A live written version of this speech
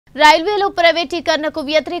రైల్వేలో ప్రైవేటీకరణకు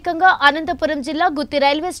వ్యతిరేకంగా అనంతపురం జిల్లా గుత్తి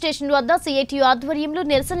రైల్వే స్టేషన్ వద్ద సిఐటియు ఆధ్వర్యంలో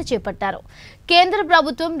నిరసన చేపట్టారు. కేంద్ర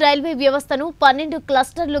ప్రభుత్వం రైల్వే వ్యవస్థను 12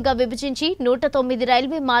 క్లస్టర్లుగా విభజించి 109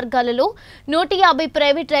 రైల్వే మార్గాలలో 150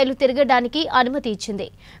 ప్రైవేట్ రైలు తిరగడానికి అనుమతి ఇచ్చింది.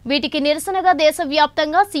 వీటికి నిరసనగా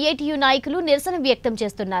దేశవ్యాప్తంగా సిఐటియు నాయకులు నిరసన వ్యక్తం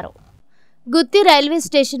చేస్తున్నారు. గుత్తి రైల్వే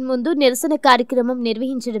స్టేషన్ ముందు నిరసన కార్యక్రమం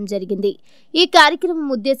నిర్వహించడం జరిగింది. ఈ కార్యక్రమం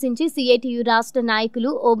ఉద్దేశించి సిఐటియు రాష్ట్ర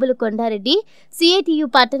నాయకులు ఓబుల కొండారెడ్డి, సిఐటియు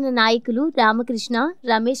పట్టణ నాయకులు రామకృష్ణ,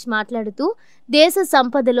 రమేష్ మాట్లాడుతూ దేశ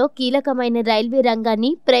సంపదలో కీలకమైన రైల్వే రంగాన్ని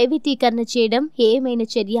ప్రైవేటీకరణ చేయడం హేయమైన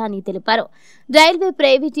చర్య అని తెలిపారు. రైల్వే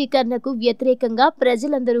ప్రైవేటీకరణకు వ్యతిరేకంగా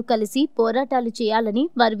ప్రజలందరూ కలిసి పోరాటాలు చేయాలని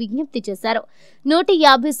వారు విజ్ఞప్తి చేశారు.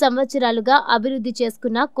 150 సంవత్సరాలుగా అభివృద్ధి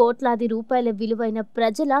చేసుకున్న కోట్లాది రూపాయల విలువైన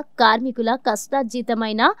ప్రజల కార్మికుల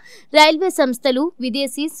కష్టార్జితమైన రైల్వే సంస్థలు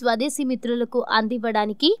విదేశీ స్వదేశీ మిత్రులకు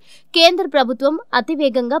అందివ్వడానికి కేంద్ర ప్రభుత్వం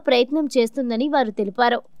అతివేగంగా ప్రయత్నం చేస్తుందని వారు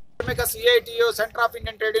తెలిపారు.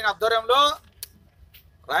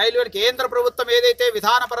 రైల్వే కేంద్ర ప్రభుత్వం ఏదైతే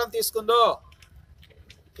విధానపరం తీసుకుందో,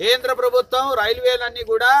 కేంద్ర ప్రభుత్వం రైల్వేలన్నీ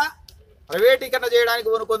కూడా ప్రైవేటీకరణ చేయడానికి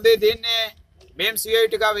అనుకుంది. దీన్ని మేము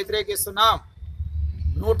సిఐటిగా వ్యతిరేకిస్తున్నాం.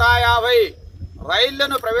 150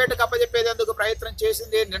 రైళ్లను ప్రైవేటుకు అప్పచెప్పేందుకు ప్రయత్నం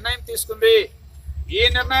చేసింది, నిర్ణయం తీసుకుంది. ఈ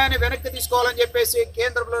నిర్ణయాన్ని వెనక్కి తీసుకోవాలని చెప్పేసి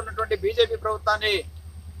కేంద్రంలో ఉన్నటువంటి బీజేపీ ప్రభుత్వాన్ని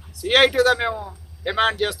సిఐటిగా మేము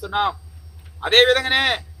డిమాండ్ చేస్తున్నాం. అదేవిధంగానే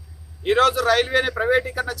ఈరోజు రైల్వేని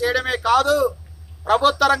ప్రైవేటీకరణ చేయడమే కాదు,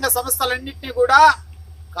 ప్రభుత్వ రంగ సంస్థలన్నింటినీ కూడా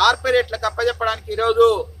కార్పొరేట్లకు అప్పచెప్పడానికి ఈరోజు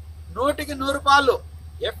 100కి 100 రూపాయలు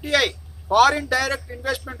ఎఫ్డిఐ ఫారిన్ డైరెక్ట్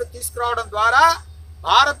ఇన్వెస్ట్మెంట్ తీసుకురావడం ద్వారా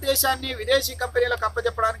భారతదేశాన్ని విదేశీ కంపెనీలకు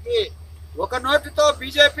అప్పచెప్పడానికి ఒక నోటితో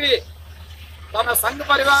బీజేపీ తన సంఘ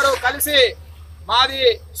పరివారు కలిసి మాది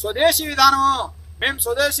స్వదేశీ విధానము, మేము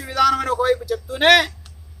స్వదేశీ విధానం అని ఒకవైపు చెప్తూనే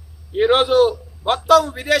ఈరోజు మొత్తం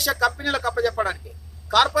విదేశ కంపెనీలకు అప్పచెప్పడానికి,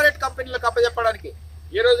 కార్పొరేట్ కంపెనీలకు అప్పచెప్పడానికి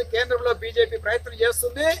ఈరోజు కేంద్రంలో బీజేపీ ప్రయత్నం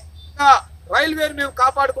చేస్తుంది. రైల్వేని మేము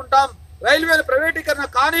కాపాడుకుంటాం, రైల్వేని ప్రైవేటీకరణ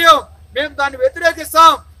కానీయం, మేము దాన్ని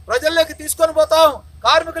వ్యతిరేకిస్తాం, ప్రజల్లోకి తీసుకొని పోతాం,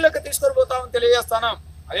 కార్మికులకు తీసుకొని పోతామని తెలియజేస్తాను.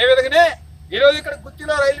 అదేవిధంగానే ఈరోజు ఇక్కడ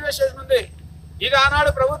గుత్తిలో రైల్వే స్టేషన్ ఉంది. ఇది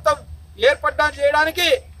ఆనాడు ప్రభుత్వం ఏర్పడ్డానికి చేయడానికి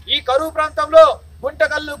ఈ కరువు ప్రాంతంలో,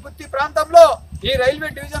 గుంటకల్లు గుత్తి ప్రాంతంలో ఈ రైల్వే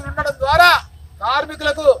డివిజన్ ఉండడం ద్వారా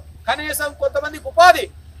కార్మికులకు కనీసం కొంతమందికి ఉపాధి,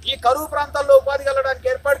 ఈ కరువు ప్రాంతాల్లో ఉపాధి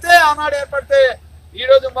కలగడానికి ఆనాడు ఏర్పడితే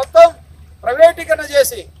ఈరోజు మొత్తం ప్రైవేటీకరణ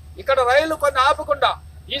చేసి ఇక్కడ రైళ్లు కొన్ని ఆపకుండా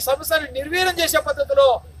ఈ సమస్యను నిర్వీర్యం చేసే పద్ధతిలో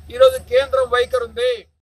ఈరోజు కేంద్రం వైఖరి ఉంది.